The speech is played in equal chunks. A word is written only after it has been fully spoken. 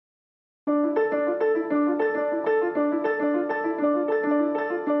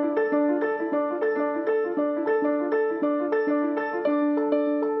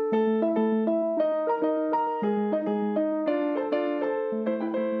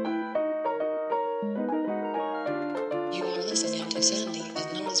Sandy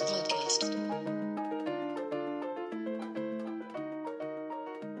and Nora's podcast.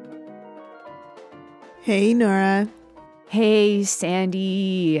 Hey, Nora. Hey,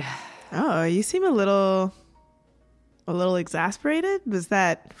 Sandy. Oh, you seem a little exasperated. Was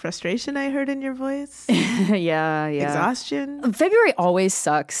that frustration I heard in your voice? Yeah. Exhaustion? February always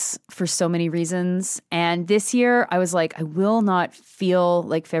sucks for so many reasons. And this year I was like, I will not feel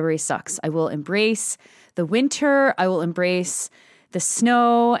like February sucks. I will embrace the winter. I will embrace the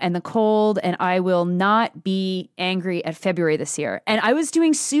snow and the cold, and I will not be angry at February this year. And I was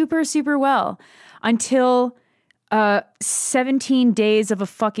doing super, super well until 17 days of a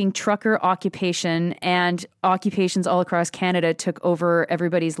fucking trucker occupation and occupations all across Canada took over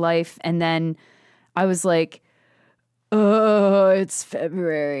everybody's life. And then I was like, oh, it's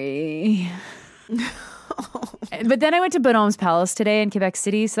February. But then I went to Bonhomme's Palace today in Quebec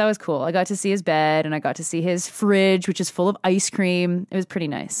City, so that was cool. I got to see his bed and I got to see his fridge, which is full of ice cream. It was pretty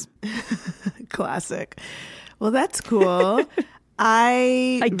nice. Classic. Well, that's cool.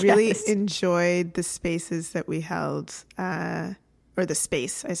 I really enjoyed the spaces that we held, or the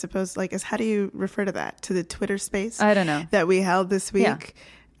space, I suppose. Like, how do you refer to that? To the Twitter space? I don't know. That we held this week. Yeah.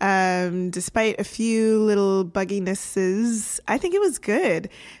 Despite a few little bugginesses, I think it was good.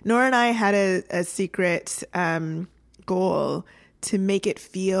 Nora and I had a secret goal to make it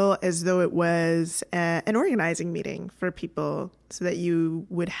feel as though it was an organizing meeting for people so that you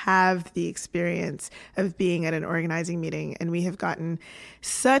would have the experience of being at an organizing meeting. And we have gotten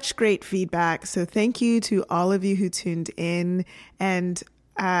such great feedback. So thank you to all of you who tuned in. And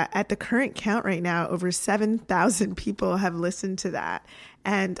at the current count right now, over 7,000 people have listened to that.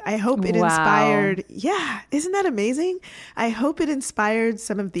 And I hope it inspired. Yeah, isn't that amazing? I hope it inspired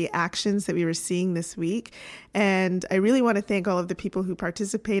some of the actions that we were seeing this week. And I really want to thank all of the people who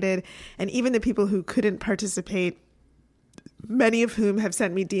participated and even the people who couldn't participate, many of whom have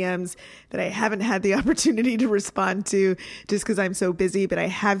sent me DMs that I haven't had the opportunity to respond to just because I'm so busy, but I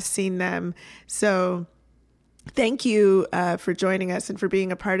have seen them. So thank you for joining us and for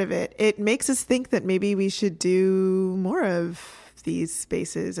being a part of it. It makes us think that maybe we should do more of these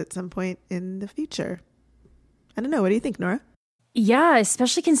spaces at some point in the future. I don't know. What do you think, Nora? Yeah,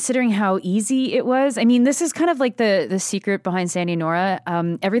 especially considering how easy it was. I mean, this is kind of like the secret behind Sandy and Nora.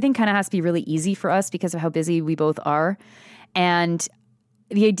 Everything kind of has to be really easy for us because of how busy we both are. And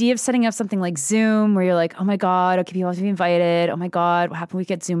the idea of setting up something like Zoom where you're like, oh my God, okay, people have to be invited. Oh my God, what happened? We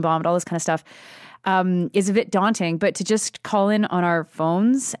get Zoom bombed, all this kind of stuff. Is a bit daunting, but to just call in on our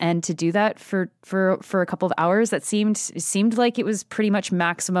phones and to do that for a couple of hours, that seemed like it was pretty much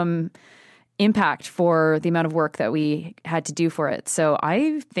maximum impact for the amount of work that we had to do for it. So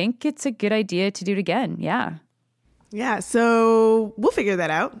I think it's a good idea to do it again. Yeah. Yeah. So we'll figure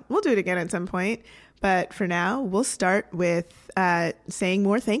that out. We'll do it again at some point. But for now, we'll start with saying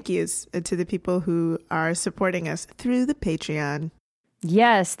more thank yous to the people who are supporting us through the Patreon.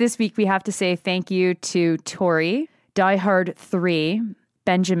 Yes, this week we have to say thank you to Tori, Diehard3,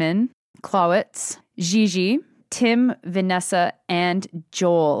 Benjamin, Clawitz, Gigi, Tim, Vanessa, and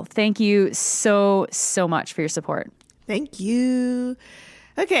Joel. Thank you so much for your support. Thank you.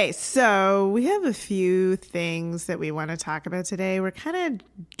 Okay, so we have a few things that we want to talk about today. We're kind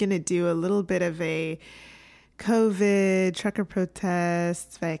of going to do a little bit of a COVID, trucker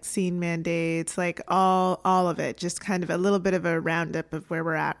protests, vaccine mandates, like all of it, just kind of a little bit of a roundup of where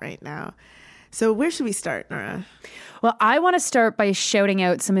we're at right now. So where should we start, Nora? Well, I want to start by shouting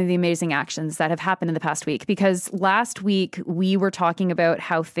out some of the amazing actions that have happened in the past week, because last week we were talking about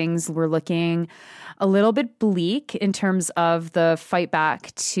how things were looking a little bit bleak in terms of the fight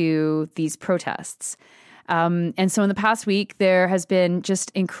back to these protests. And so in the past week, there has been just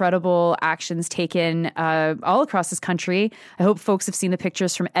incredible actions taken all across this country. I hope folks have seen the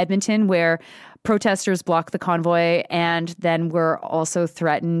pictures from Edmonton where protesters blocked the convoy and then were also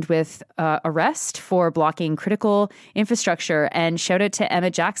threatened with arrest for blocking critical infrastructure. And shout out to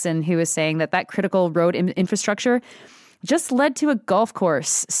Emma Jackson, who was saying that critical road infrastructure just led to a golf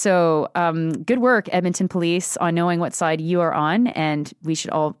course. So good work, Edmonton Police, on knowing what side you are on, and we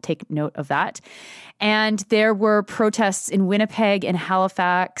should all take note of that. And there were protests in Winnipeg and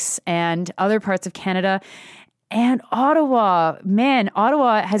Halifax and other parts of Canada. And Ottawa, man,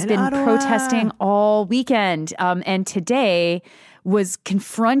 Ottawa has been protesting all weekend. And today was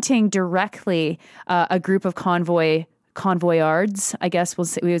confronting directly a group of convoyards, I guess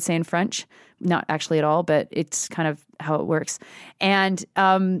we would say in French. Not actually at all, but it's kind of how it works. And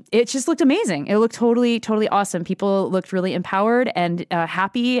it just looked amazing. It looked totally awesome. People looked really empowered and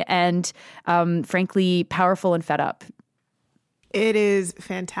happy and frankly powerful and fed up. It is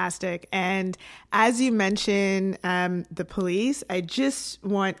fantastic. And as you mentioned, the police, I just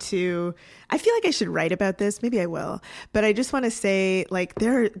want to, I feel like I should write about this. Maybe I will. But I just want to say, like,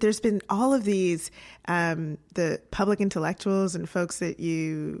 there's been all of these, the public intellectuals and folks that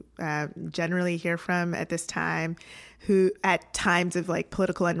you generally hear from at this time, who at times of like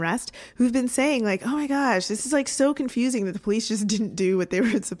political unrest, who've been saying like, oh my gosh, this is like so confusing that the police just didn't do what they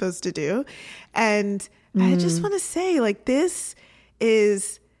were supposed to do. And I just want to say, like, this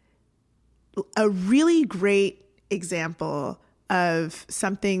is a really great example of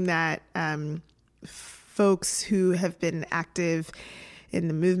something that folks who have been active in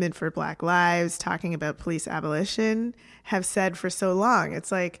the movement for Black lives, talking about police abolition, have said for so long.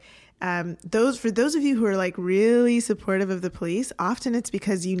 It's like, for those of you who are like really supportive of the police, often it's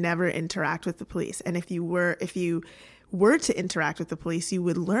because you never interact with the police. And if you were to interact with the police, you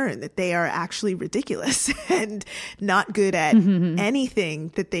would learn that they are actually ridiculous and not good at anything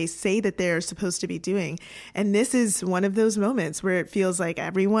that they say that they're supposed to be doing. And this is one of those moments where it feels like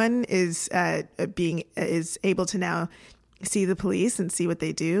everyone is able to now see the police and see what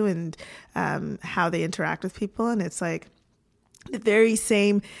they do and how they interact with people. And it's like, the very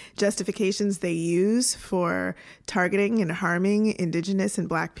same justifications they use for targeting and harming Indigenous and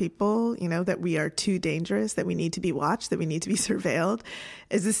Black people, you know, that we are too dangerous, that we need to be watched, that we need to be surveilled,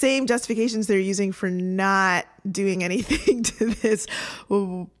 is the same justifications they're using for not doing anything to this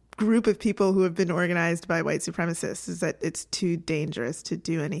group of people who have been organized by white supremacists, is that it's too dangerous to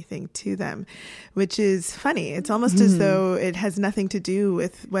do anything to them, which is funny. It's almost as though it has nothing to do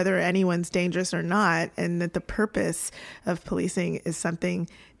with whether anyone's dangerous or not, and that the purpose of policing is something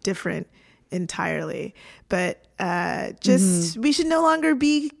different entirely. But we should no longer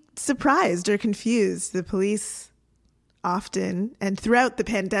be surprised or confused. The police often, and throughout the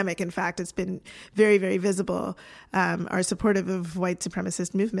pandemic, in fact, it's been very, very visible, are supportive of white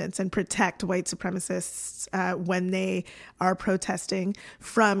supremacist movements and protect white supremacists when they are protesting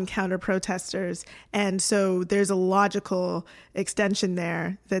from counter-protesters. And so there's a logical extension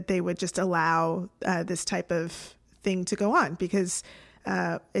there that they would just allow this type of thing to go on because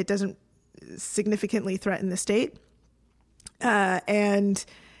it doesn't significantly threaten the state. And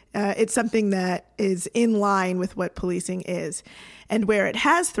it's something that is in line with what policing is. And where it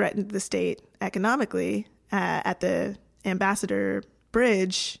has threatened the state economically, at the Ambassador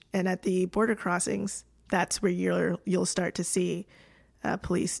Bridge and at the border crossings, that's where you'll start to see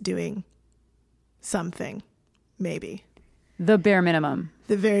police doing something, maybe. The bare minimum.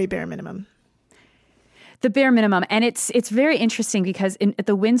 The very bare minimum. The bare minimum. And it's very interesting because at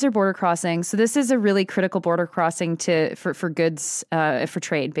the Windsor border crossing, so this is a really critical border crossing for goods, for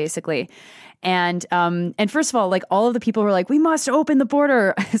trade, basically. And first of all, like all of the people who are like, we must open the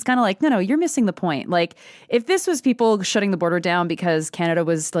border. It's kind of like, no, you're missing the point. Like if this was people shutting the border down because Canada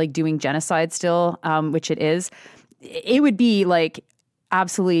was like doing genocide still, which it is, it would be like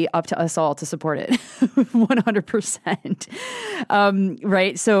absolutely up to us all to support it 100%.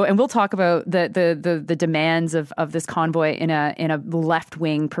 Right. So, and we'll talk about the demands of this convoy in a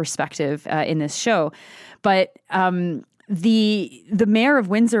left-wing perspective in this show. But the mayor of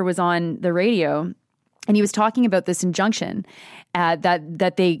Windsor was on the radio and he was talking about this injunction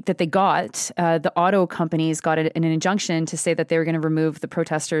that they got. The auto companies got an injunction to say that they were going to remove the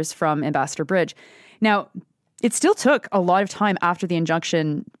protesters from Ambassador Bridge. Now, it still took a lot of time after the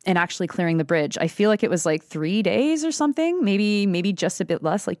injunction and actually clearing the bridge. I feel like it was like 3 days or something, maybe just a bit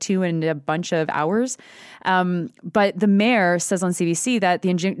less, like 2 and a bunch of hours. But the mayor says on CBC that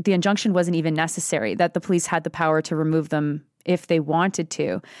the injunction wasn't even necessary, that the police had the power to remove them if they wanted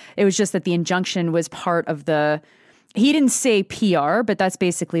to. It was just that the injunction was part of the... He didn't say PR, but that's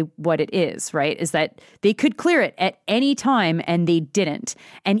basically what it is, right? Is that they could clear it at any time and they didn't.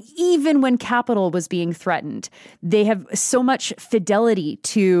 And even when capital was being threatened, they have so much fidelity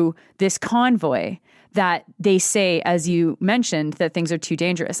to this convoy that they say, as you mentioned, that things are too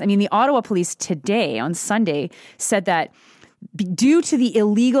dangerous. I mean, the Ottawa police today on Sunday said that due to the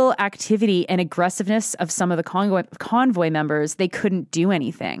illegal activity and aggressiveness of some of the convoy members, they couldn't do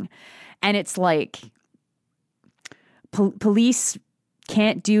anything. And it's like... Police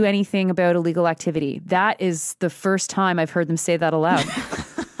can't do anything about illegal activity. That is the first time I've heard them say that aloud.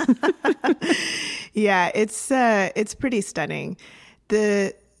 Yeah, it's pretty stunning.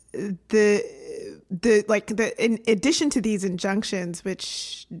 In addition to these injunctions,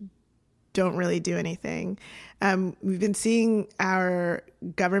 which don't really do anything, we've been seeing our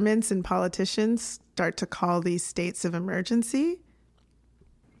governments and politicians start to call these states of emergency,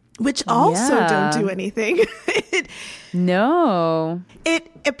 which also don't do anything. No.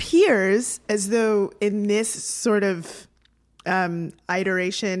 It appears as though in this sort of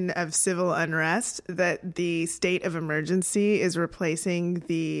iteration of civil unrest that the state of emergency is replacing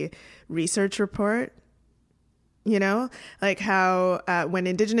the research report. You know, like how when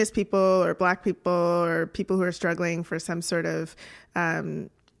Indigenous people or Black people or people who are struggling for some sort of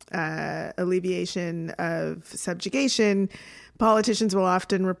alleviation of subjugation, politicians will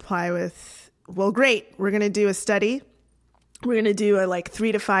often reply with, well, great, we're going to do a study. We're going to do a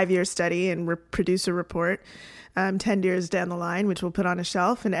 3 to 5 year study and produce a report 10 years down the line, which we'll put on a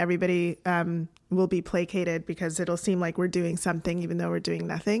shelf, and everybody will be placated because it'll seem like we're doing something even though we're doing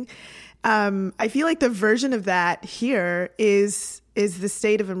nothing. I feel like the version of that here is the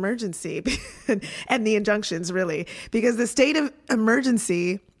state of emergency and the injunctions, really, because the state of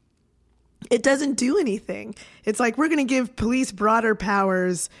emergency, it doesn't do anything. It's like, we're going to give police broader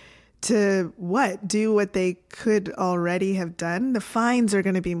powers to do what they could already have done. The fines are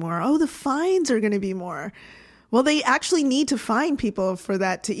going to be more. Oh, the fines are going to be more. Well, they actually need to fine people for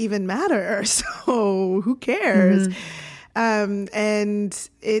that to even matter. So who cares? And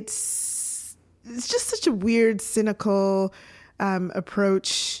it's just such a weird, cynical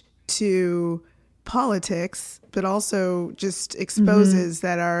approach to politics, but also just exposes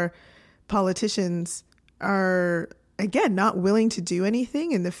that our politicians are, again, not willing to do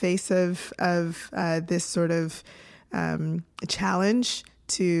anything in the face of this sort of challenge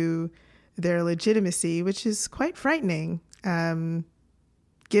to their legitimacy, which is quite frightening,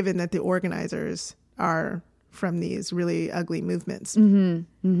 given that the organizers are from these really ugly movements.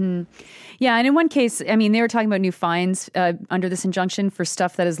 Yeah, and in one case, I mean, they were talking about new fines under this injunction for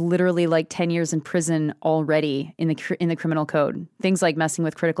stuff that is literally like 10 years in prison already in the criminal code. Things like messing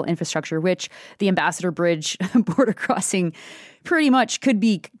with critical infrastructure, which the Ambassador Bridge border crossing pretty much could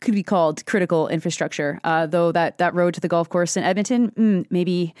be called critical infrastructure. Though that road to the golf course in Edmonton,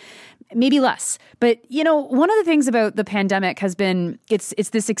 maybe less. But, you know, one of the things about the pandemic has been it's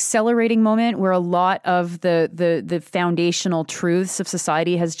this accelerating moment where a lot of the foundational truths of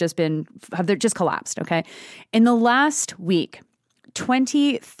society have just collapsed, okay? In the last week,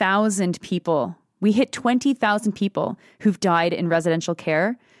 20,000 people, we hit 20,000 people who've died in residential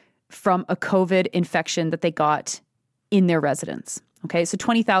care from a COVID infection that they got in their residence. Okay, so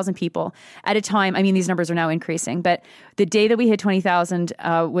 20,000 people at a time. I mean, these numbers are now increasing, but the day that we hit 20,000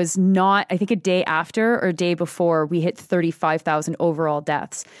 was not, I think, a day after or a day before we hit 35,000 overall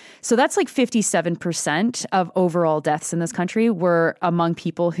deaths. So that's like 57% of overall deaths in this country were among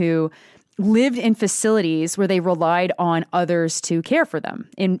people who lived in facilities where they relied on others to care for them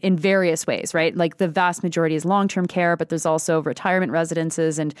in various ways, right? Like the vast majority is long-term care, but there's also retirement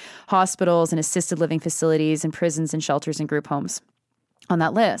residences and hospitals and assisted living facilities and prisons and shelters and group homes on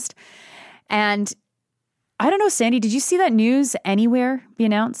that list. And I don't know, Sandy, did you see that news anywhere be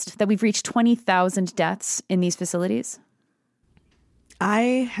announced that we've reached 20,000 deaths in these facilities?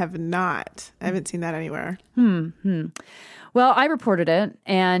 I have not. I haven't seen that anywhere. Well, I reported it.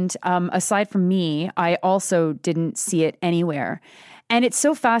 And aside from me, I also didn't see it anywhere. And it's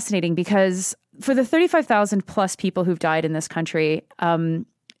so fascinating because for the 35,000 plus people who've died in this country,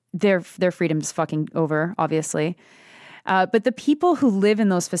 their freedom's fucking over, obviously. But the people who live in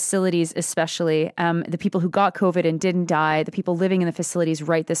those facilities, especially the people who got COVID and didn't die, the people living in the facilities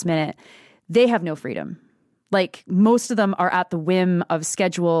right this minute, they have no freedom. Like most of them are at the whim of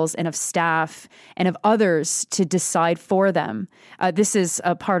schedules and of staff and of others to decide for them. This is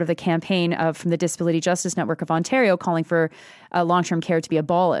a part of the campaign from the Disability Justice Network of Ontario calling for long-term care to be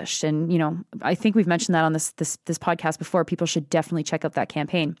abolished. And, you know, I think we've mentioned that on this podcast before. People should definitely check out that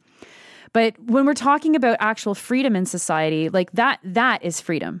campaign. But when we're talking about actual freedom in society, like that is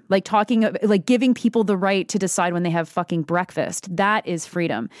freedom. Like like giving people the right to decide when they have fucking breakfast, that is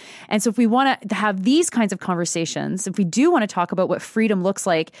freedom. And so if we want to have these kinds of conversations, if we do want to talk about what freedom looks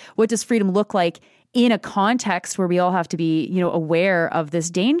like, what does freedom look like in a context where we all have to be, you know, aware of this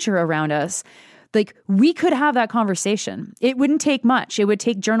danger around us, like we could have that conversation. It wouldn't take much. It would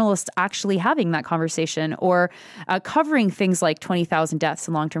take journalists actually having that conversation or covering things like 20,000 deaths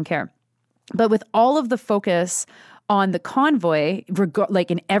in long-term care. But with all of the focus on the convoy, like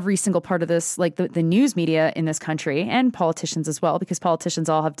in every single part of this, like the news media in this country and politicians as well, because politicians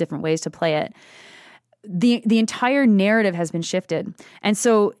all have different ways to play it, the entire narrative has been shifted. And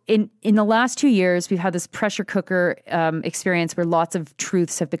so in the last 2 years, we've had this pressure cooker experience where lots of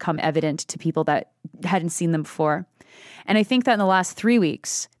truths have become evident to people that hadn't seen them before. And I think that in the last 3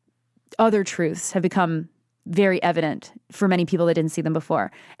 weeks, other truths have become very evident for many people that didn't see them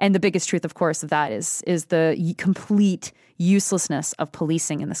before. And the biggest truth, of course, of that is the complete uselessness of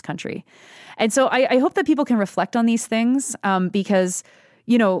policing in this country. And so I hope that people can reflect on these things because,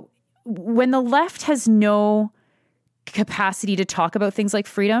 you know, when the left has no capacity to talk about things like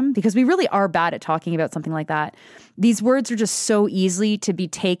freedom, because we really are bad at talking about something like that. These words are just so easily to be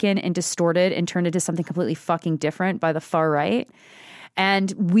taken and distorted and turned into something completely fucking different by the far right.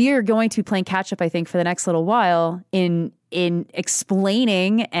 And we are going to be playing catch up, I think, for the next little while in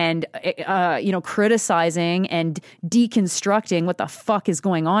explaining and criticizing and deconstructing what the fuck is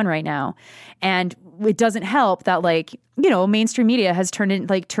going on right now. And it doesn't help that, like, you know, mainstream media has turned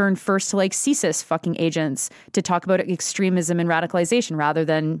first to like CSIS fucking agents to talk about extremism and radicalization rather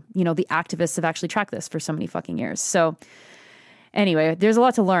than, you know, the activists have actually tracked this for so many fucking years. So anyway, there's a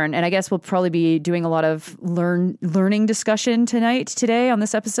lot to learn, and I guess we'll probably be doing a lot of learning discussion today on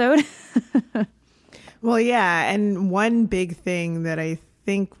this episode. Well, yeah, and one big thing that I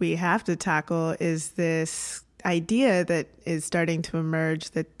think we have to tackle is this idea that is starting to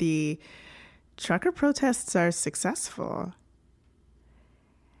emerge that the trucker protests are successful.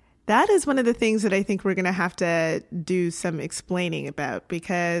 That is one of the things that I think we're going to have to do some explaining about,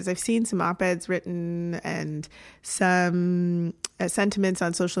 because I've seen some op-eds written and some sentiments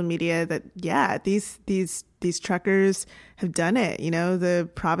on social media that, yeah, these truckers have done it. You know, the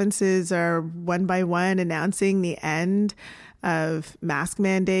provinces are one by one announcing the end of mask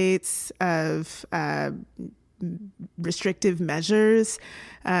mandates, of restrictive measures,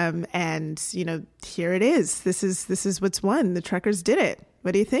 and you know, here it is. This is what's won. The truckers did it.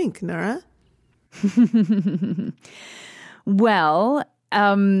 What do you think, Nora? Well,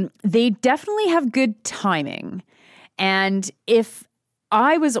 they definitely have good timing. And if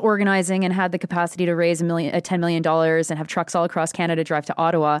I was organizing and had the capacity to raise $10 million and have trucks all across Canada drive to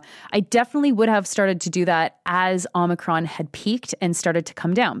Ottawa, I definitely would have started to do that as Omicron had peaked and started to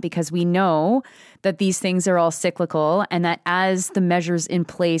come down, because we know that these things are all cyclical, and that as the measures in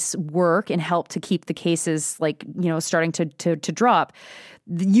place work and help to keep the cases, like, you know, starting to drop,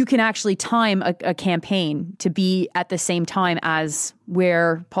 you can actually time a campaign to be at the same time as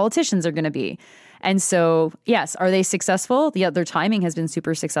where politicians are going to be. And so, yes, are they successful? Yeah, their timing has been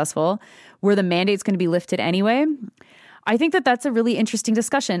super successful. Were the mandates going to be lifted anyway? I think that that's a really interesting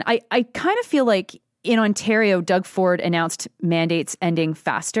discussion. I kind of feel like in Ontario, Doug Ford announced mandates ending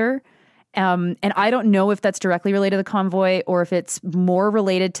faster. And I don't know if that's directly related to the convoy or if it's more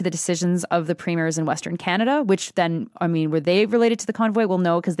related to the decisions of the premiers in Western Canada, which then, I mean, were they related to the convoy? Well,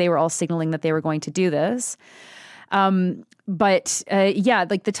 no, because they were all signaling that they were going to do this. But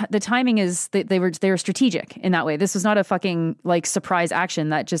like the timing is they were strategic in that way. This was not a fucking like surprise action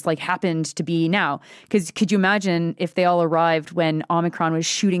that just like happened to be now. Because could you imagine if they all arrived when Omicron was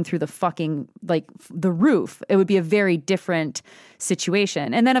shooting through the fucking like the roof? It would be a very different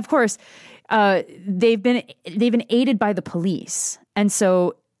situation. And then of course, they've been aided by the police, and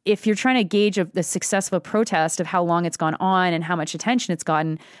so if you're trying to gauge the success of a protest, of how long it's gone on and how much attention it's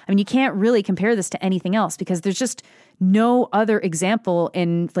gotten, I mean, you can't really compare this to anything else, because there's just no other example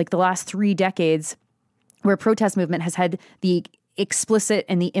in like the last 3 decades where a protest movement has had the explicit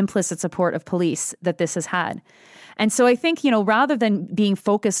and the implicit support of police that this has had. And so I think, you know, rather than being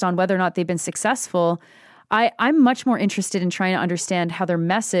focused on whether or not they've been successful, I'm much more interested in trying to understand how their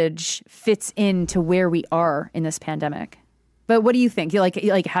message fits into where we are in this pandemic. But what do you think? You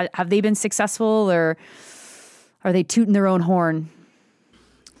like have they been successful, or are they tooting their own horn?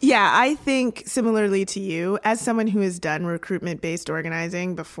 Yeah, I think similarly to you, as someone who has done recruitment-based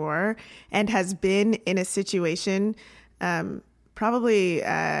organizing before and has been in a situation, probably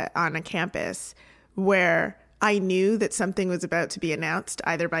on a campus, where I knew that something was about to be announced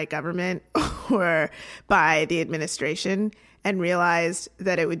either by government or by the administration, and realized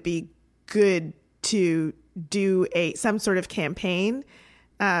that it would be good to do some sort of campaign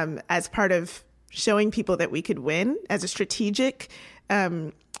as part of showing people that we could win as a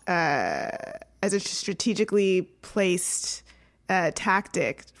strategically placed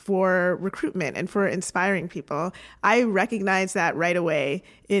tactic for recruitment and for inspiring people. I recognize that right away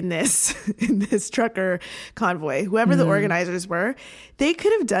in this trucker convoy. Whoever the organizers were, they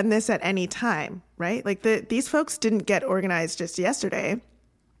could have done this at any time, right? Like these folks didn't get organized just yesterday.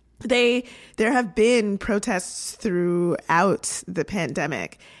 There have been protests throughout the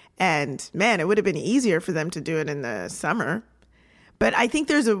pandemic, and man, it would have been easier for them to do it in the summer. But I think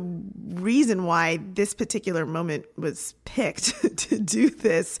there's a reason why this particular moment was picked to do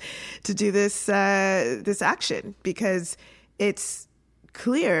this action, because it's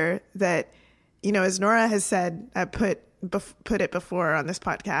clear that, you know, as Nora has said, put it before on this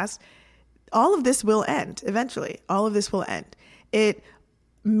podcast, all of this will end eventually. All of this will end. It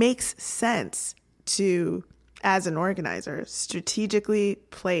makes sense to, as an organizer, strategically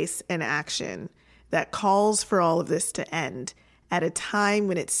place an action that calls for all of this to end at a time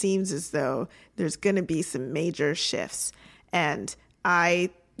when it seems as though there's going to be some major shifts. And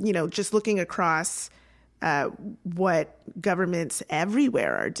just looking across what governments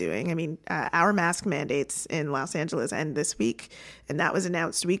everywhere are doing. I mean, our mask mandates in Los Angeles end this week, and that was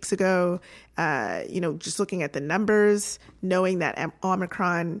announced weeks ago. Just looking at the numbers, knowing that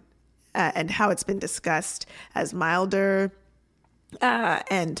Omicron and how it's been discussed as milder,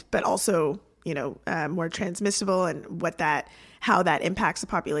 but also more transmissible, and how that impacts the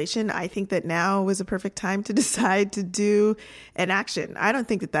population. I think that now was a perfect time to decide to do an action. I don't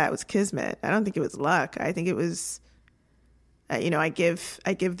think that was kismet. I don't think it was luck. I think it was, I give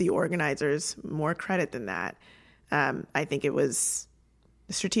the organizers more credit than that. I think it was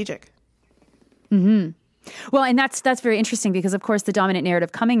strategic. Mm-hmm. Well, and that's very interesting because, of course, the dominant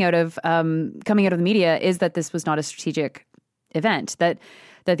narrative coming out of the media is that this was not a strategic event, that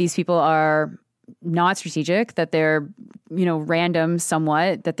these people are not strategic, that they're, random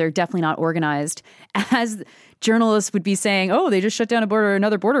somewhat, that they're definitely not organized. As journalists would be saying, oh, they just shut down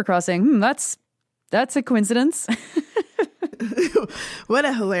another border crossing. That's a coincidence. What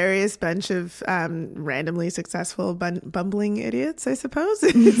a hilarious bunch of randomly successful bumbling idiots, I suppose,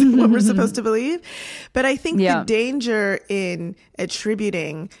 is what we're supposed to believe. But I think the danger in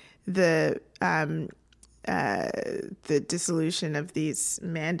attributing the dissolution of these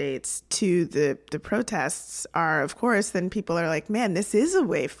mandates to the protests are, of course, then people are like, man, this is a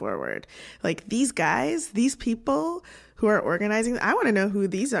way forward. Like these people who are organizing, I want to know who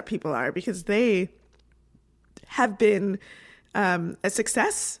these people are, because they have been a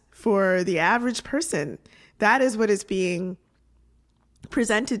success for the average person. That is what is being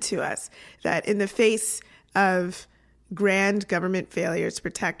presented to us, that in the face of grand government failures to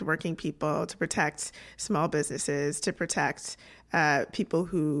protect working people, to protect small businesses, to protect people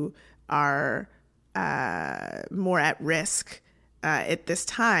who are more at risk at this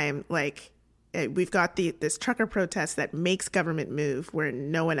time, we've got this trucker protest that makes government move where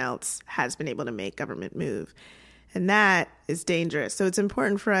no one else has been able to make government move. And that is dangerous. So it's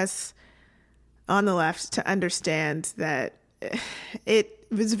important for us on the left to understand that it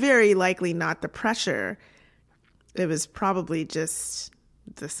was very likely not the pressure. It was probably just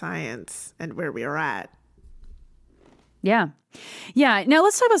the science and where we are at. Yeah. Yeah. Now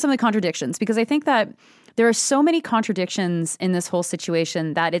let's talk about some of the contradictions, because I think that there are so many contradictions in this whole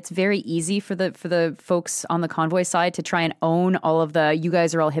situation that it's very easy for the folks on the convoy side to try and own all of the "you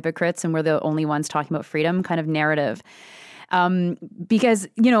guys are all hypocrites and we're the only ones talking about freedom" kind of narrative. Because,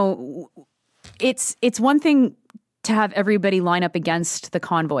 it's one thing to have everybody line up against the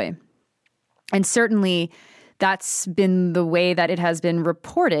convoy. And certainly that's been the way that it has been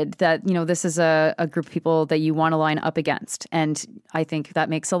reported, that, this is a group of people that you want to line up against. And I think that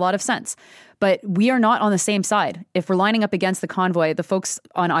makes a lot of sense. But we are not on the same side. If we're lining up against the convoy, the folks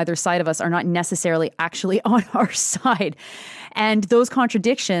on either side of us are not necessarily actually on our side. And those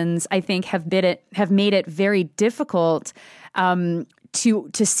contradictions, I think, have made it very difficult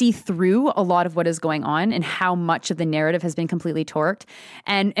to see through a lot of what is going on and how much of the narrative has been completely torqued.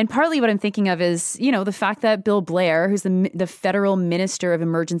 And partly what I'm thinking of is, the fact that Bill Blair, who's the federal minister of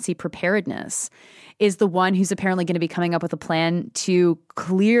emergency preparedness, is the one who's apparently going to be coming up with a plan to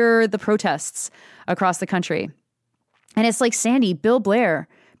clear the protests across the country. And it's like, Sandy, Bill Blair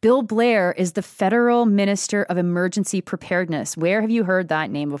is the federal minister of emergency preparedness. Where have you heard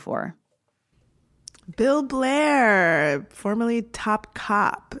that name before? Bill Blair, formerly top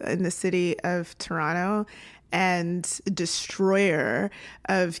cop in the city of Toronto and destroyer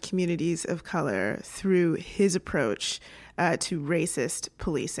of communities of color through his approach to racist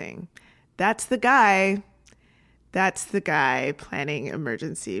policing. That's the guy planning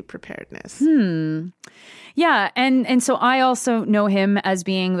emergency preparedness. Yeah. And so I also know him as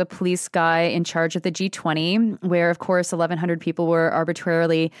being the police guy in charge of the G20, where, of course, 1,100 people were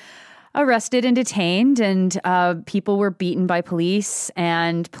arbitrarily arrested and detained, and people were beaten by police,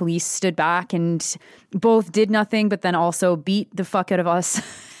 and police stood back and both did nothing, but then also beat the fuck out of us.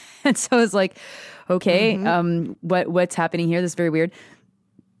 And so it's like, okay, what's happening here? This is very weird.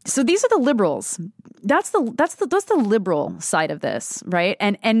 So these are the liberals. That's the liberal side of this, right?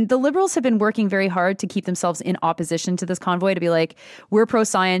 And the liberals have been working very hard to keep themselves in opposition to this convoy, to be like, we're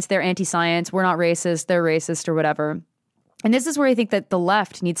pro-science, they're anti-science, we're not racist, they're racist, or whatever. And this is where I think that the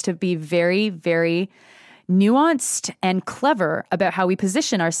left needs to be very, very nuanced and clever about how we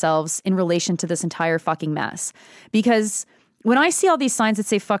position ourselves in relation to this entire fucking mess. Because when I see all these signs that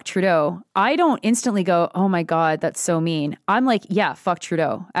say fuck Trudeau, I don't instantly go, oh my God, that's so mean. I'm like, yeah, fuck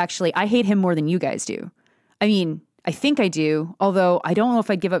Trudeau. Actually, I hate him more than you guys do. I mean, I think I do, although I don't know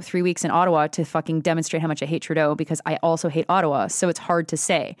if I'd give up 3 weeks in Ottawa to fucking demonstrate how much I hate Trudeau, because I also hate Ottawa. So it's hard to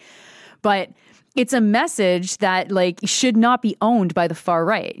say. But it's a message that like should not be owned by the far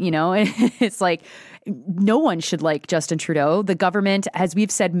right. You know, it's like no one should like Justin Trudeau. The government, as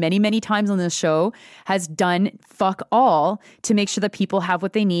we've said many, many times on this show, has done fuck all to make sure that people have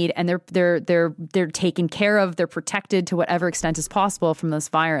what they need and they're taken care of. They're protected to whatever extent is possible from this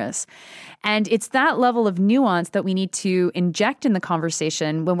virus. And it's that level of nuance that we need to inject in the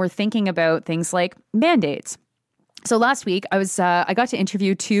conversation when we're thinking about things like mandates. So last week I got to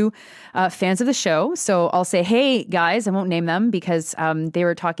interview two fans of the show. So I'll say, hey guys, I won't name them because they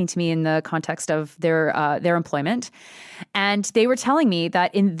were talking to me in the context of their employment, and they were telling me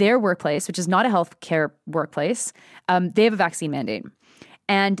that in their workplace, which is not a healthcare workplace, they have a vaccine mandate.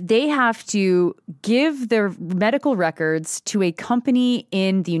 And they have to give their medical records to a company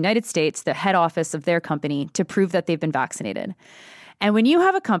in the United States, the head office of their company, to prove that they've been vaccinated. And when you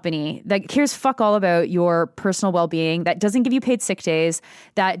have a company that cares fuck all about your personal well-being, that doesn't give you paid sick days,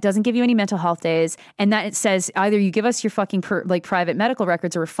 that doesn't give you any mental health days, and that it says either you give us your fucking private medical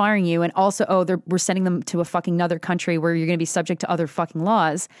records or we're firing you, and also, we're sending them to a fucking another country where you're going to be subject to other fucking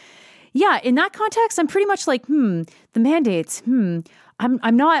laws. Yeah, in that context, I'm pretty much like, the mandates, I'm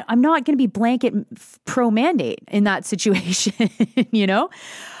not going to be blanket pro-mandate in that situation, you know?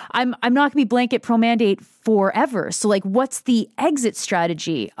 I'm not going to be blanket pro-mandate forever. So like, what's the exit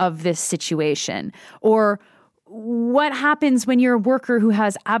strategy of this situation? Or what happens when you're a worker who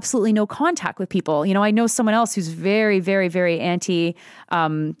has absolutely no contact with people? You know, I know someone else who's very, very, very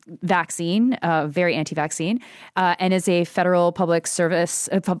anti-vaccine, and is a federal public servant,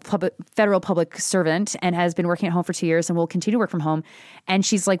 and has been working at home for 2 years and will continue to work from home. And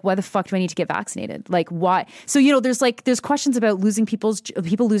she's like, why the fuck do I need to get vaccinated? Like, why? So, you know, there's questions about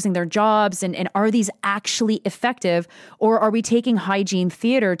people losing their jobs, and are these actually effective, or are we taking hygiene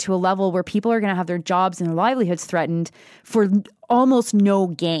theater to a level where people are going to have their jobs and their livelihoods threatened for almost no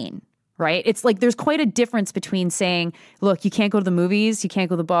gain, right? It's like there's quite a difference between saying, look, you can't go to the movies, you can't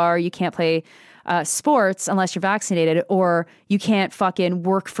go to the bar, you can't play sports unless you're vaccinated, or you can't fucking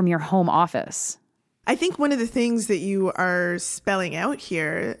work from your home office. I think one of the things that you are spelling out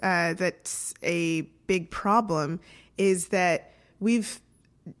here that's a big problem is that we've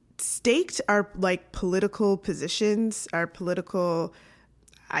staked our political positions, our political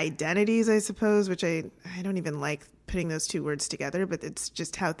identities, I suppose, which I don't even like putting those two words together, but it's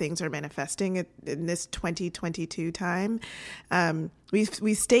just how things are manifesting in this 2022 time.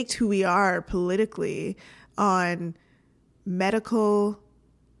 We staked who we are politically on medical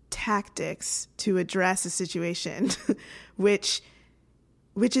tactics to address a situation, which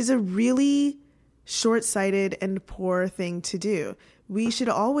is a really short-sighted and poor thing to do. We should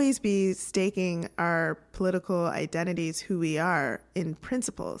always be staking our political identities, who we are, in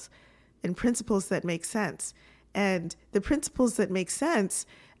principles that make sense. And the principles that make sense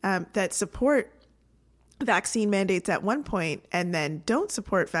that support vaccine mandates at one point and then don't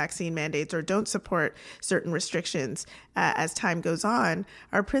support vaccine mandates or don't support certain restrictions as time goes on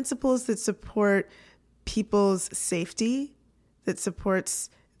are principles that support people's safety, that supports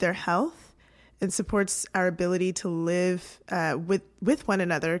their health, and supports our ability to live with one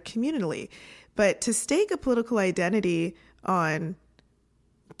another communally. But to stake a political identity on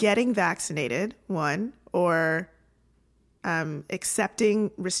getting vaccinated, one, or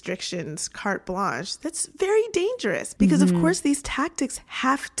accepting restrictions carte blanche, that's very dangerous because, of course, these tactics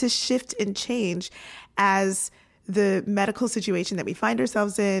have to shift and change as the medical situation that we find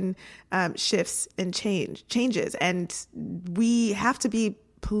ourselves in shifts and changes. And we have to be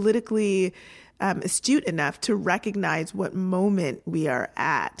politically astute enough to recognize what moment we are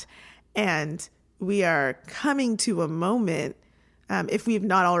at. And we are coming to a moment, if we've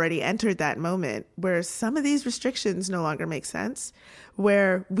not already entered that moment, where some of these restrictions no longer make sense,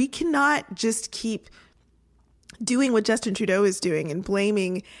 where we cannot just keep doing what Justin Trudeau is doing and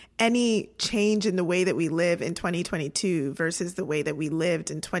blaming any change in the way that we live in 2022 versus the way that we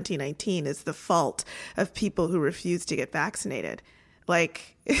lived in 2019 as the fault of people who refuse to get vaccinated.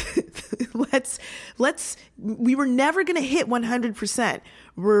 Like, we were never going to hit 100%.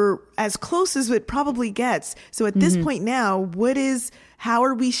 We're as close as it probably gets. So at this point now, how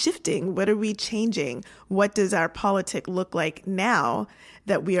are we shifting? What are we changing? What does our politic look like now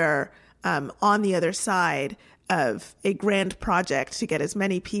that we are on the other side of a grand project to get as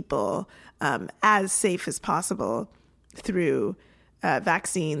many people as safe as possible through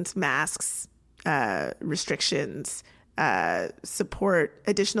vaccines, masks, restrictions, support,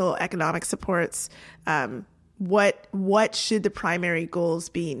 additional economic supports, what should the primary goals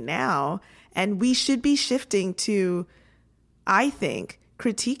be now? And we should be shifting to, I think,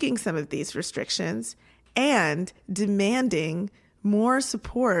 critiquing some of these restrictions and demanding more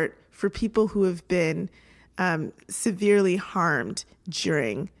support for people who have been severely harmed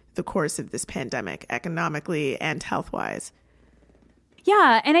during the course of this pandemic, economically and health-wise.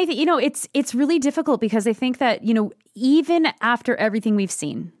 Yeah. And I think, it's really difficult because I think that, even after everything we've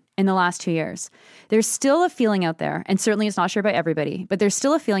seen in the last 2 years, there's still a feeling out there, and certainly it's not shared by everybody, but there's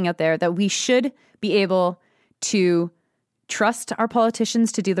still a feeling out there that we should be able to trust our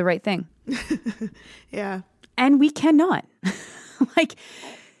politicians to do the right thing. Yeah. And we cannot. Like,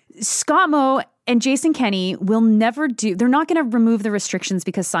 Scott Moe and Jason Kenney will never they're not going to remove the restrictions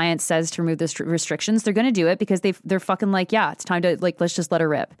because science says to remove the restrictions. They're going to do it because they're fucking like, yeah, it's time to, like, let's just let her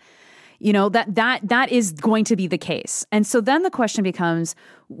rip. That is going to be the case. And so then the question becomes,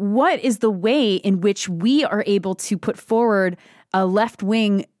 what is the way in which we are able to put forward a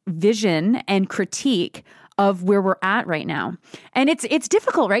left-wing vision and critique of where we're at right now? And it's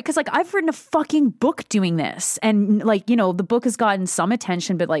difficult, right? Because, like, I've written a fucking book doing this, and, like, the book has gotten some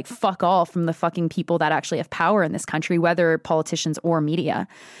attention, but, like, fuck all from the fucking people that actually have power in this country, whether politicians or media.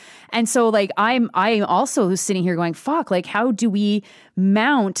 And so, like, I'm also sitting here going, fuck, like, how do we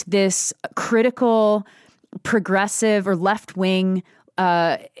mount this critical, progressive, or left-wing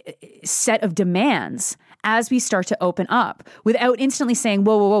set of demands as we start to open up without instantly saying,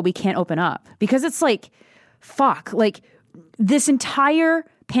 whoa, we can't open up? Because it's like, fuck, like, this entire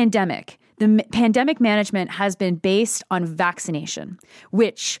pandemic, the pandemic management has been based on vaccination,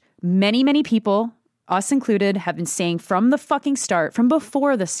 which many, many people, us included, have been saying from the fucking start, from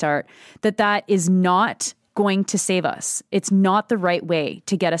before the start, that is not going to save us. It's not the right way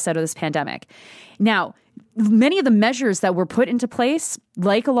to get us out of this pandemic. Now, many of the measures that were put into place,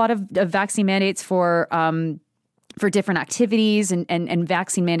 like a lot of vaccine mandates for different activities and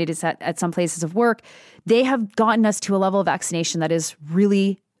vaccine mandates at some places of work, they have gotten us to a level of vaccination that is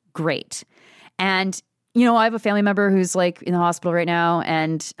really great. And I have a family member who's, like, in the hospital right now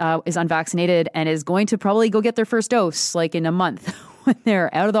and is unvaccinated and is going to probably go get their first dose, like, in a month when they're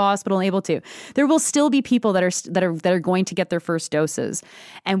out of the hospital and able to. There will still be people that are going to get their first doses,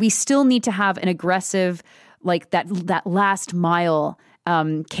 and we still need to have an aggressive, like, that last mile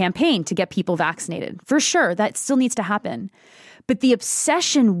campaign to get people vaccinated. For sure, that still needs to happen. But the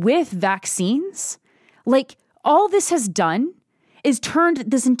obsession with vaccines, like, all this has done is turned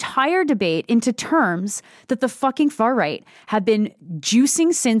this entire debate into terms that the fucking far right have been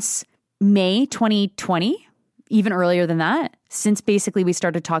juicing since May 2020, even earlier than that, since basically we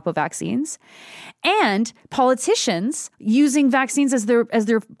started to talk about vaccines, and politicians using vaccines as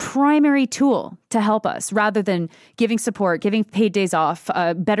their primary tool to help us rather than giving support, giving paid days off,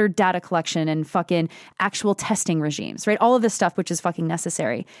 better data collection, and fucking actual testing regimes, right? All of this stuff, which is fucking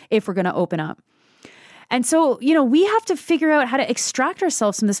necessary if we're going to open up. And so, we have to figure out how to extract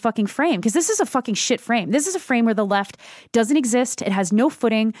ourselves from this fucking frame, because this is a fucking shit frame. This is a frame where the left doesn't exist. It has no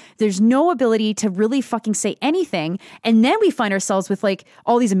footing. There's no ability to really fucking say anything. And then we find ourselves with, like,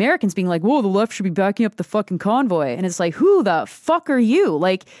 all these Americans being like, whoa, the left should be backing up the fucking convoy. And it's like, who the fuck are you?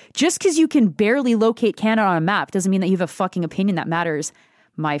 Like, just because you can barely locate Canada on a map doesn't mean that you have a fucking opinion that matters,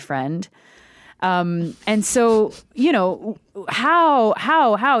 my friend. And so,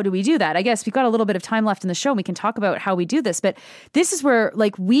 how do we do that? I guess we've got a little bit of time left in the show and we can talk about how we do this, but this is where,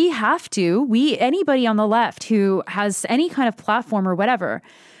 like, anybody on the left who has any kind of platform or whatever,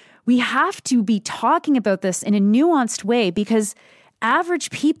 we have to be talking about this in a nuanced way, because average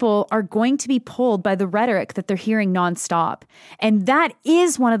people are going to be pulled by the rhetoric that they're hearing nonstop. And that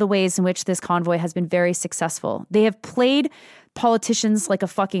is one of the ways in which this convoy has been very successful. They have played politicians like a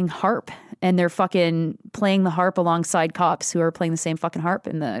fucking harp, and they're fucking playing the harp alongside cops who are playing the same fucking harp.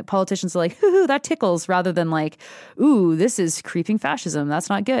 And the politicians are like, ooh, that tickles, rather than like, ooh, this is creeping fascism. That's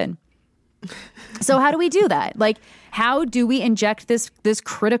not good. So how do we do that? Like, how do we inject this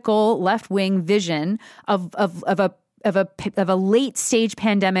critical left-wing vision of a late stage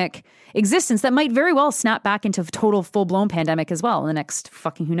pandemic existence that might very well snap back into total full-blown pandemic as well in the next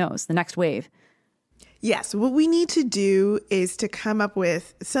fucking, who knows, the next wave? Yes, what we need to do is to come up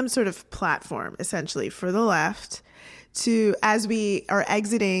with some sort of platform, essentially, for the left to, as we are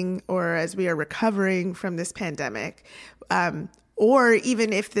exiting or as we are recovering from this pandemic, or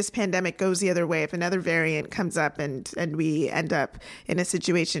even if this pandemic goes the other way, if another variant comes up and we end up in a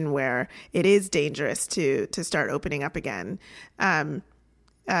situation where it is dangerous to start opening up again,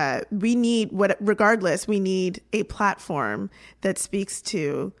 we need we need a platform that speaks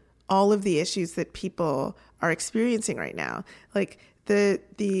to all of the issues that people are experiencing right now. Like the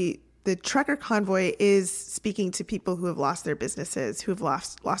the trucker convoy is speaking to people who have lost their businesses, who have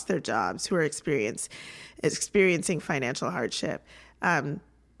lost their jobs, who are experiencing financial hardship.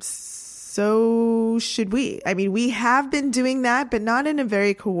 So should we. I mean, we have been doing that, but not in a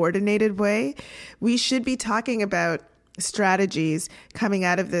very coordinated way. We should be talking about strategies coming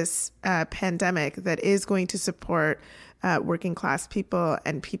out of this pandemic that is going to support working class people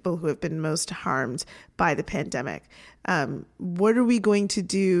and people who have been most harmed by the pandemic. What are we going to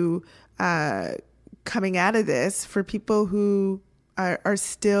do coming out of this for people who are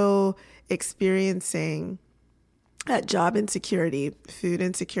still experiencing job insecurity, food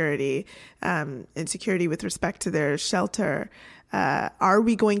insecurity, insecurity with respect to their shelter? Are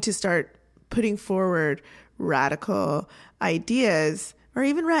we going to start putting forward radical ideas, or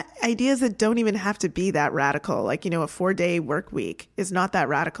even ideas that don't even have to be that radical? Like, a 4-day work week is not that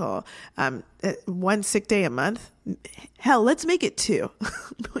radical. 1 sick day a month. Hell, let's make it 2,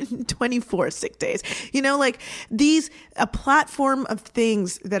 24 sick days. A platform of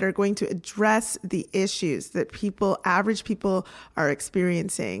things that are going to address the issues that average people are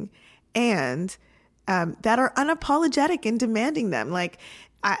experiencing, and that are unapologetic in demanding them.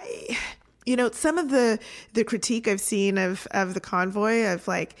 Some of the critique I've seen of the convoy, of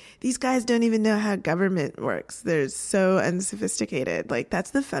these guys don't even know how government works. They're so unsophisticated.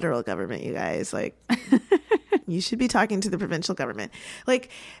 That's the federal government, you guys. You should be talking to the provincial government. Nora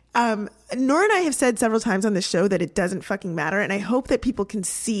and I have said several times on the show that it doesn't fucking matter. And I hope that people can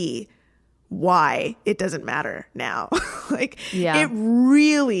see why it doesn't matter now. It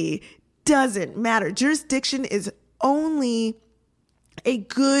really doesn't matter. Jurisdiction is only a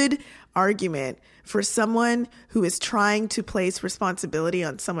good argument for someone who is trying to place responsibility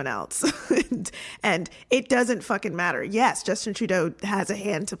on someone else. and it doesn't fucking matter. Yes, Justin Trudeau has a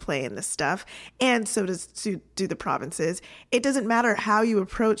hand to play in this stuff, and so do the provinces. It doesn't matter how you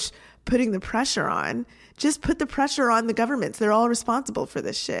approach putting the pressure on. Just put the pressure on the governments. They're all responsible for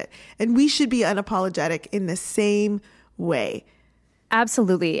this shit. And we should be unapologetic in the same way.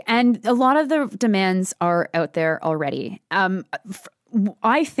 Absolutely. And a lot of the demands are out there already.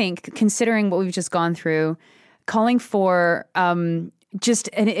 I think, considering what we've just gone through, calling for just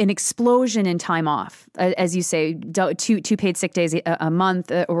an explosion in time off, as you say, two paid sick days a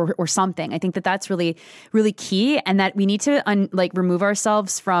month or something. I think that's really, really key, and that we need to remove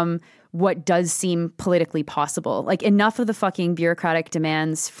ourselves from what does seem politically possible. Enough of the fucking bureaucratic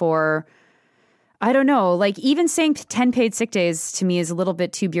demands for, I don't know, even saying 10 paid sick days to me is a little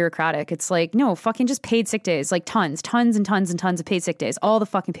bit too bureaucratic. It's no, fucking just paid sick days, tons and tons and tons of paid sick days. All the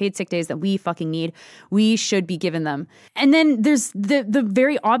fucking paid sick days that we fucking need, we should be given them. And then there's the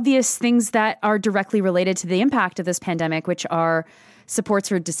very obvious things that are directly related to the impact of this pandemic, which are supports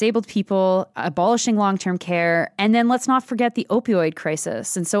for disabled people, abolishing long-term care, and then let's not forget the opioid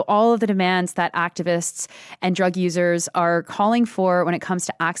crisis. And so all of the demands that activists and drug users are calling for when it comes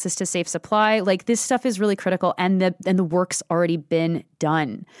to access to safe supply, this stuff is really critical, and the work's already been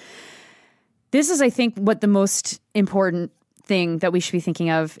done. This is, I think, what the most important thing that we should be thinking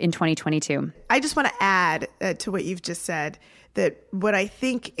of in 2022. I just want to add to what you've just said, that what I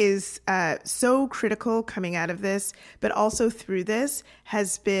think is so critical coming out of this, but also through this,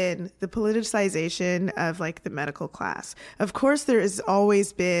 has been the politicization of the medical class. Of course, there has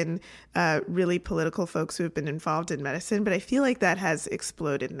always been really political folks who have been involved in medicine, but I feel like that has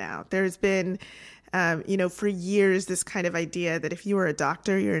exploded now. There's been, for years, this kind of idea that if you were a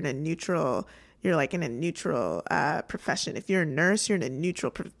doctor, you're in a neutral profession. If you're a nurse, you're in a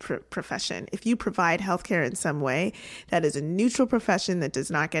neutral profession. If you provide healthcare in some way, that is a neutral profession that does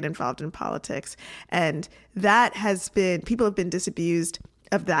not get involved in politics. And that people have been disabused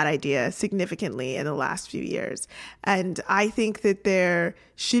of that idea significantly in the last few years. And I think that there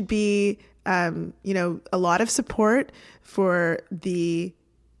should be, a lot of support for the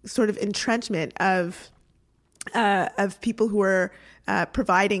sort of entrenchment of people who are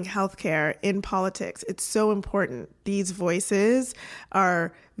providing healthcare in politics. It's so important. These voices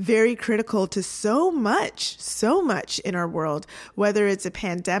are very critical to so much in our world, whether it's a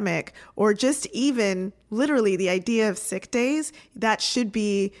pandemic or just even literally the idea of sick days. That should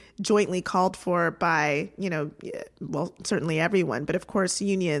be jointly called for by, certainly everyone, but of course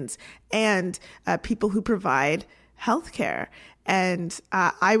unions and people who provide healthcare. And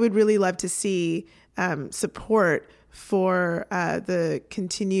I would really love to see support for the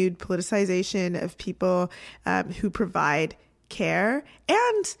continued politicization of people who provide care,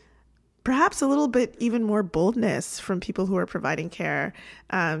 and perhaps a little bit even more boldness from people who are providing care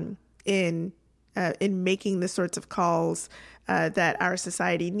in making the sorts of calls that our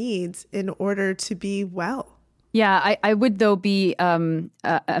society needs in order to be well. Yeah, I would, though, be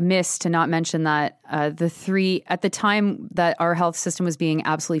amiss to not mention that the three, at the time that our health system was being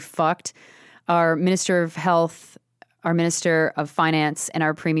absolutely fucked, our Minister of Health, our Minister of Finance, and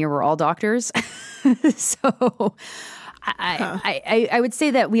our Premier were all doctors. So I would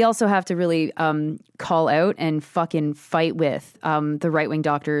say that we also have to really call out and fucking fight with the right-wing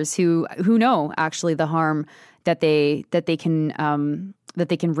doctors who know actually the harm that they can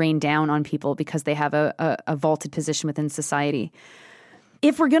rain down on people because they have a vaulted position within society.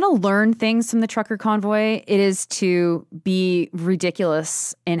 If we're going to learn things from the trucker convoy, it is to be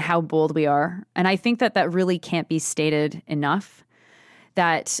ridiculous in how bold we are. And I think that really can't be stated enough.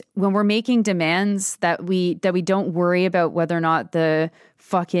 That when we're making demands that we don't worry about whether or not the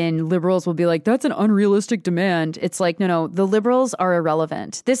fucking liberals will be like, that's an unrealistic demand. It's like, no, the liberals are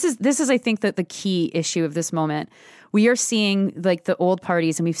irrelevant. This is I think that the key issue of this moment. We are seeing like the old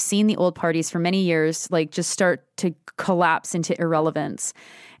parties, and we've seen the old parties for many years, like just start to collapse into irrelevance.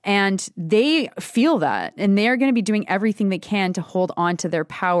 And they feel that, and they are going to be doing everything they can to hold on to their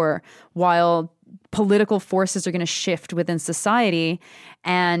power while political forces are going to shift within society.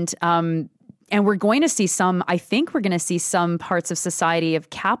 And we're going to see I think we're going to see some parts of society, of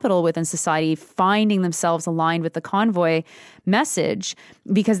capital within society, finding themselves aligned with the convoy message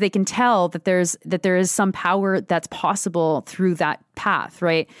because they can tell that there is some power that's possible through that path,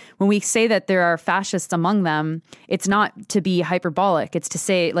 right? When we say that there are fascists among them, it's not to be hyperbolic. It's to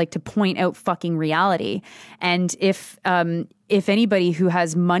say, like, to point out fucking reality. And if anybody who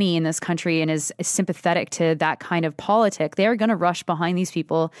has money in this country and is sympathetic to that kind of politic, they are going to rush behind these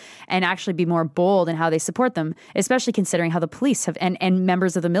people and actually be more bold in how they support them, especially considering how the police have and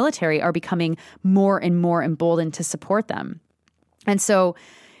members of the military are becoming more and more emboldened to support them. And so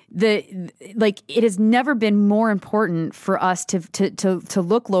it has never been more important for us to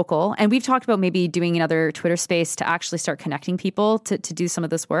look local. And we've talked about maybe doing another Twitter space to actually start connecting people to do some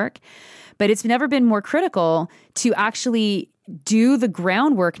of this work. But it's never been more critical to actually do the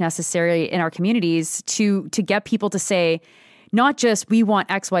groundwork necessary in our communities to get people to say, not just we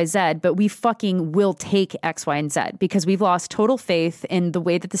want X, Y, Z, but we fucking will take X, Y, and Z because we've lost total faith in the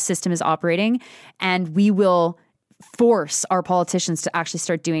way that the system is operating, and we will force our politicians to actually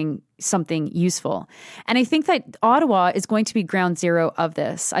start doing something useful. And I think that Ottawa is going to be ground zero of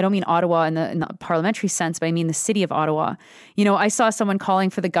this. I don't mean Ottawa in the parliamentary sense, but I mean the city of Ottawa. You know, I saw someone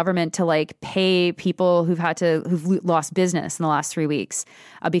calling for the government to like pay people who've lost business in the last 3 weeks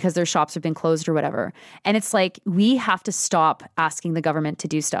because their shops have been closed or whatever. And it's like, we have to stop asking the government to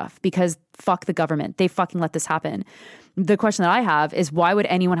do stuff because fuck the government. They fucking let this happen. The question that I have is, why would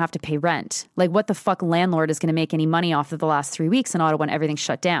anyone have to pay rent? Like, what the fuck landlord is going to make any money off of the last 3 weeks in Ottawa when everything's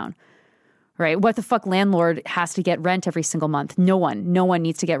shut down? Right? What the fuck landlord has to get rent every single month? No one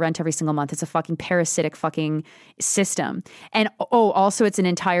needs to get rent every single month. It's a fucking parasitic fucking system. And also it's an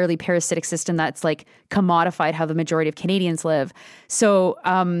entirely parasitic system that's like commodified how the majority of Canadians live. So,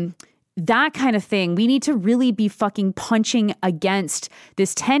 that kind of thing, we need to really be fucking punching against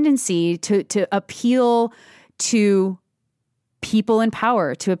this tendency to appeal to people in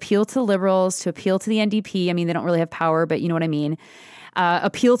power, to appeal to liberals, to appeal to the NDP. I mean, they don't really have power, but you know what I mean.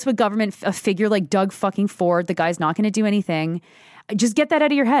 Appeal to a figure like Doug fucking Ford. The guy's not going to do anything. Just get that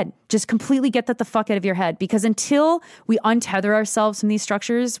out of your head. Just completely get that the fuck out of your head. Because until we untether ourselves from these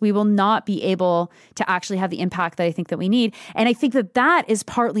structures, we will not be able to actually have the impact that I think that we need. And I think that is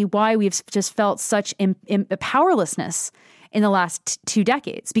partly why we've just felt such powerlessness in the last 2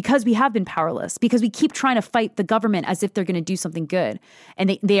 decades, because we have been powerless, because we keep trying to fight the government as if they're going to do something good.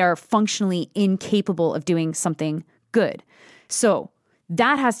 And they are functionally incapable of doing something good. So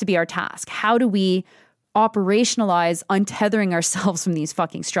that has to be our task. How do we operationalize untethering ourselves from these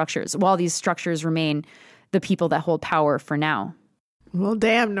fucking structures while these structures remain the people that hold power for now? Well,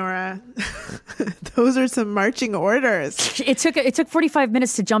 damn, Nora. Those are some marching orders. It took 45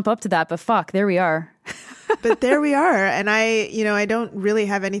 minutes to jump up to that, but fuck, there we are. But there we are. And I don't really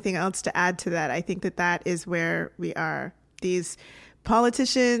have anything else to add to that. I think that is where we are. These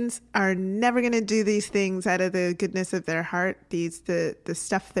politicians are never going to do these things out of the goodness of their heart. The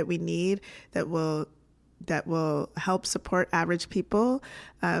stuff that we need that will help support average people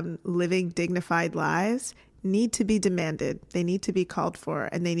living dignified lives need to be demanded. They need to be called for,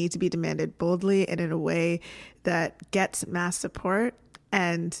 and they need to be demanded boldly and in a way that gets mass support.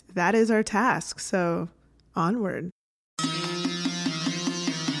 And that is our task. So onward.